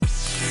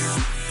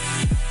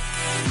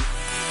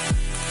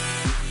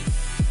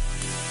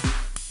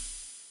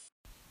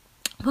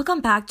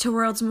Welcome back to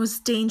World's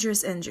Most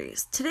Dangerous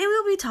Injuries. Today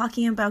we'll be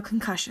talking about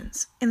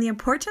concussions and the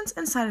importance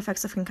and side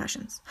effects of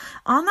concussions.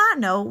 On that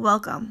note,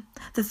 welcome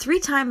the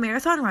 3-time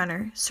marathon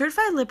runner,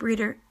 certified lip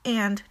reader,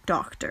 and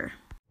doctor.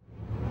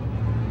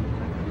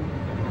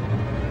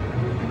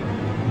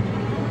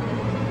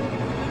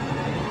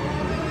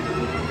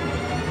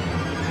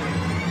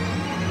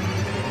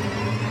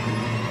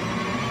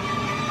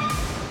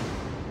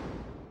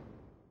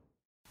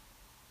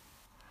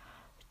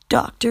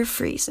 Dr.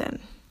 Friesen.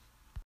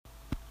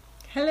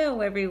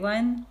 Hello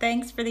everyone,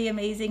 thanks for the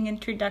amazing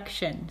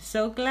introduction.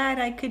 So glad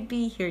I could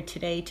be here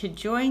today to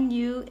join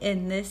you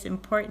in this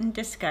important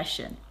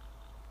discussion.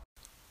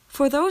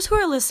 For those who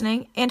are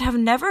listening and have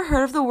never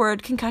heard of the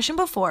word concussion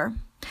before,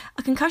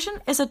 a concussion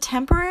is a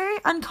temporary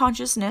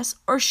unconsciousness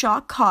or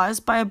shock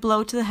caused by a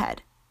blow to the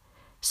head.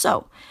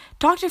 So,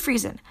 Dr.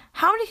 Friesen,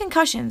 how many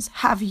concussions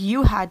have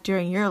you had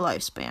during your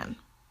lifespan?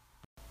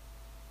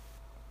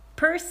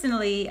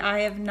 Personally,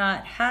 I have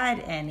not had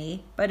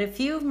any, but a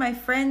few of my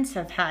friends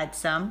have had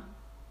some.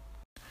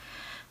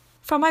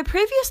 From my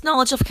previous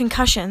knowledge of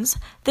concussions,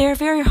 they are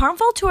very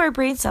harmful to our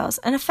brain cells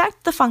and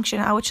affect the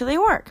function at which they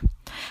work.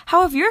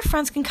 How have your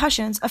friends'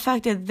 concussions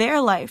affected their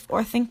life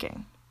or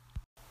thinking?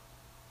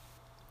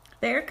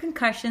 Their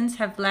concussions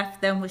have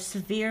left them with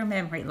severe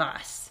memory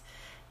loss.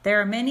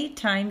 There are many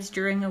times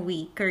during a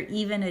week or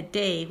even a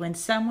day when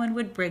someone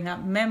would bring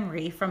up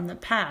memory from the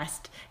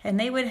past and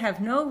they would have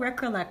no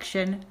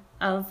recollection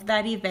of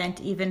that event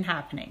even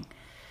happening.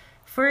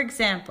 For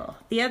example,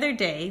 the other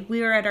day we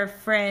were at our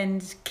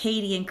friends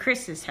Katie and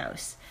Chris's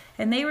house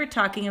and they were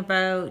talking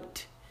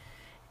about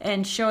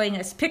and showing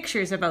us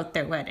pictures about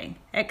their wedding,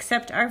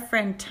 except our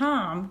friend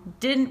Tom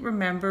didn't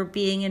remember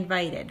being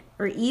invited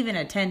or even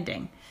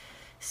attending.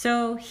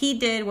 So he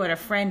did what a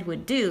friend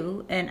would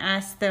do and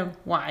asked them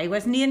why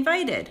wasn't he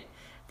invited.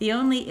 The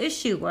only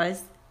issue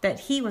was that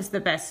he was the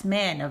best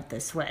man of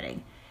this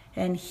wedding,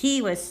 and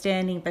he was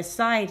standing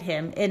beside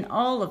him in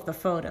all of the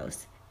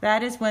photos.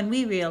 That is when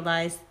we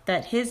realized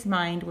that his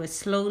mind was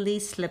slowly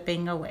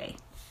slipping away.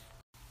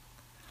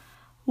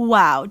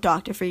 Wow,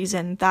 Dr.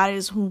 Friesen, that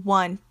is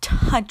one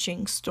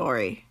touching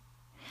story.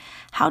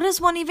 How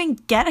does one even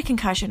get a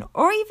concussion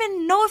or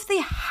even know if they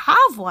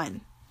have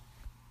one?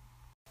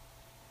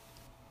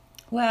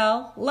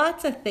 Well,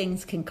 lots of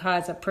things can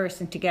cause a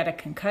person to get a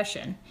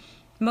concussion.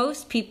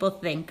 Most people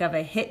think of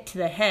a hit to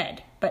the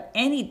head, but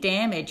any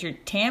damage or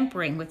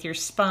tampering with your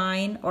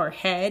spine or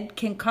head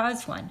can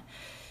cause one.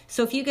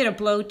 So if you get a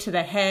blow to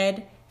the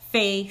head,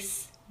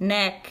 face,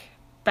 neck,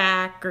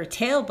 back, or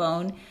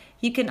tailbone,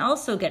 you can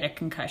also get a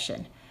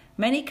concussion.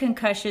 Many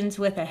concussions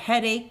with a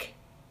headache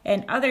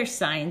and other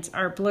signs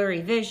are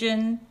blurry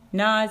vision,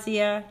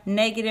 nausea,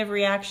 negative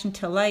reaction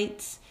to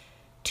lights,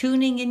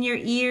 tuning in your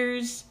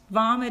ears,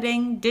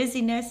 vomiting,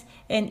 dizziness,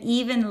 and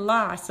even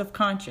loss of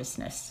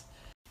consciousness.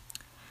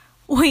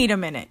 Wait a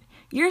minute.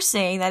 You're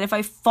saying that if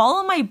I fall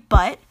on my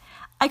butt,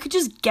 I could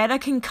just get a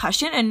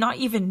concussion and not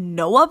even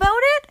know about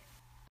it?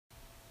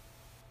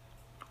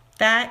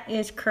 That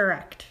is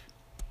correct.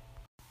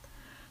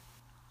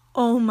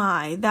 Oh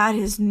my, that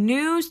is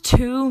news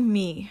to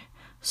me.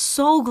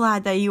 So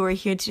glad that you are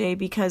here today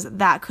because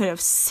that could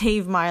have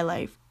saved my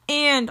life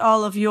and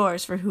all of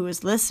yours for who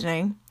is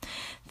listening.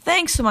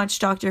 Thanks so much,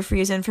 Dr.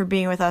 Friesen, for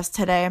being with us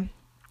today.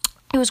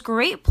 It was a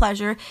great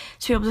pleasure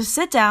to be able to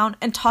sit down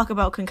and talk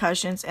about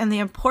concussions and the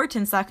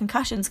importance that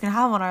concussions can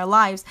have on our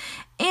lives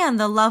and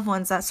the loved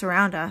ones that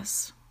surround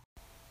us.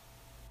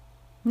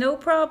 No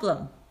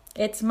problem.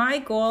 It's my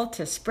goal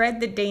to spread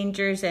the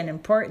dangers and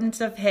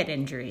importance of head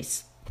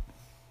injuries.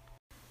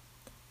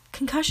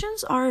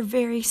 Concussions are a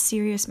very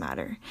serious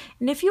matter,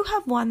 and if you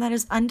have one that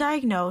is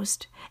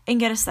undiagnosed and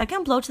get a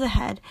second blow to the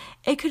head,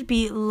 it could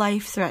be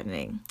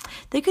life-threatening.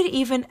 They could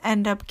even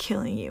end up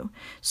killing you.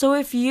 So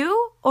if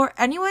you or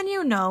anyone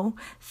you know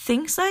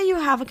thinks that you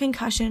have a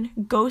concussion,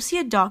 go see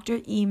a doctor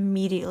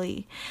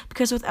immediately,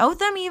 because without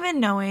them even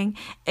knowing,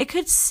 it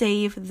could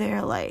save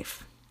their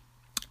life.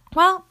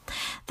 Well,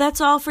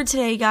 that's all for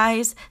today,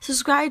 guys.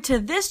 Subscribe to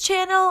this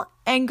channel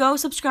and go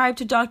subscribe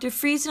to Dr.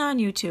 Friesen on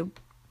YouTube.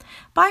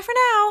 Bye for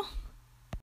now.